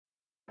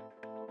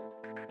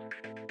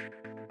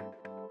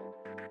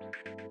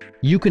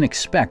You can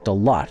expect a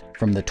lot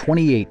from the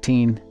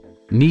 2018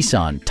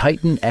 Nissan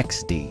Titan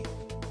XD.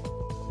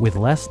 With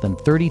less than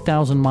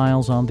 30,000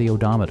 miles on the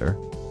odometer,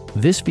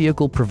 this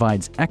vehicle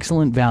provides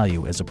excellent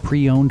value as a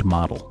pre-owned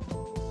model.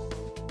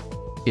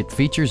 It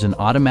features an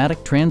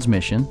automatic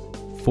transmission,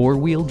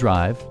 four-wheel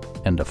drive,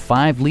 and a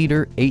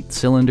 5-liter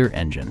 8-cylinder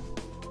engine.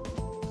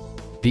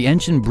 The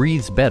engine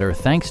breathes better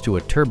thanks to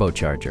a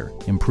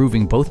turbocharger,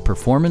 improving both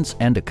performance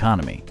and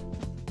economy.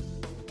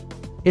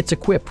 It's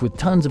equipped with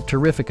tons of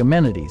terrific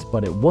amenities,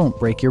 but it won't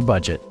break your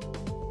budget,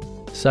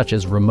 such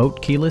as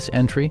remote keyless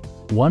entry,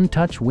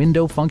 one-touch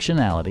window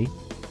functionality,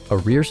 a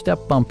rear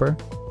step bumper,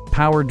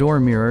 power door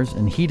mirrors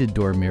and heated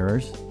door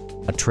mirrors,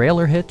 a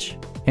trailer hitch,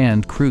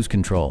 and cruise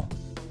control.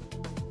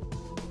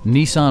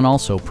 Nissan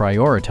also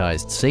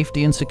prioritized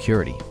safety and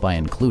security by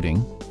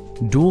including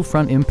dual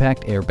front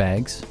impact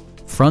airbags,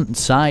 front and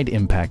side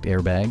impact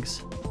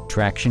airbags,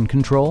 traction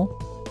control,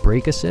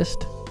 brake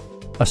assist,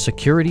 a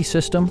security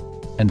system,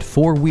 and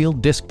four-wheel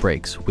disc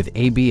brakes with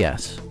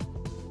ABS.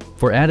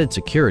 For added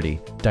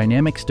security,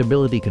 dynamic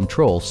stability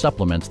control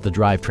supplements the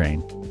drivetrain.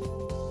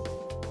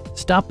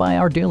 Stop by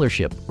our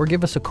dealership or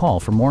give us a call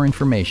for more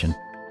information.